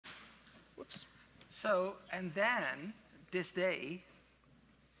So, and then this day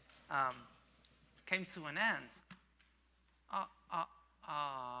came to an end.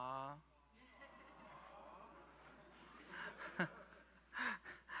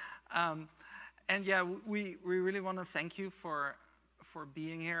 And yeah, we really want to thank you for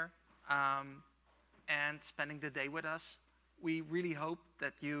being here and spending the day with us. We really hope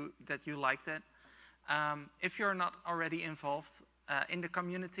that you liked it. If you're not already involved in the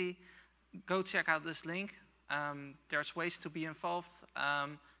community, go check out this link. There's ways to be involved.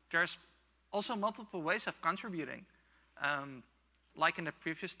 There's also multiple ways of contributing. Like in the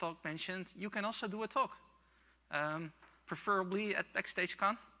previous talk mentioned, you can also do a talk, preferably at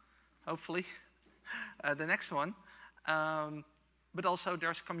BackstageCon, hopefully, the next one. But also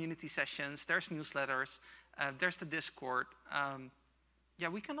there's community sessions, there's newsletters, there's the Discord. Yeah,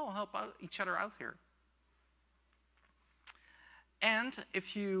 we can all help each other out here. And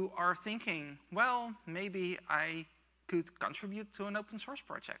if you are thinking, well, maybe I could contribute to an open source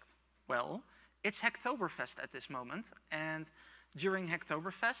project. Well, it's Hacktoberfest at this moment. And during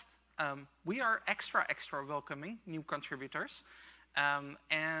Hacktoberfest, we are extra welcoming new contributors.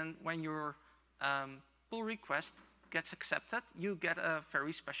 And when your pull request gets accepted, you get a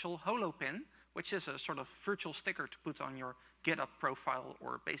very special holo pin, which is a sort of virtual sticker to put on your GitHub profile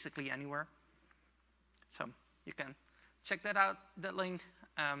or basically anywhere. So you can check that out, that link,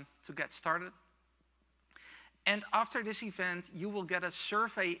 to get started. And after this event, you will get a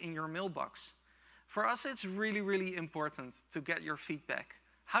survey in your mailbox. For us, it's really important to get your feedback.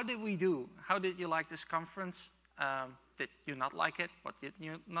 How did we do? How did you like this conference? Did you not like it? What did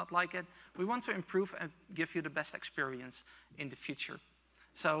you not like it? We want to improve and give you the best experience in the future.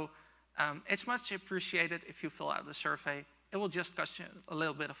 So it's much appreciated if you fill out the survey. It will just cost you a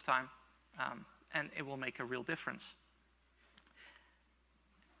little bit of time, and it will make a real difference.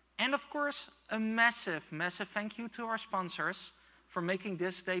 And of course, a massive thank you to our sponsors for making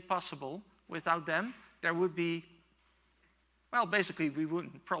this day possible. Without them, there would be, well, basically, we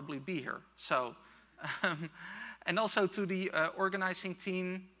wouldn't probably be here. So, and also to the organizing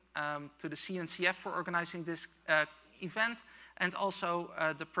team, to the CNCF for organizing this event, and also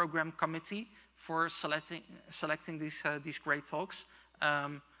the program committee for selecting these great talks.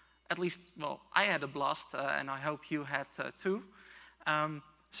 At least, well, I had a blast, and I hope you had too.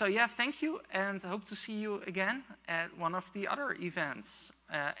 So yeah, thank you, and hope to see you again at one of the other events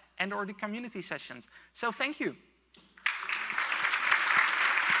and or the community sessions. So thank you.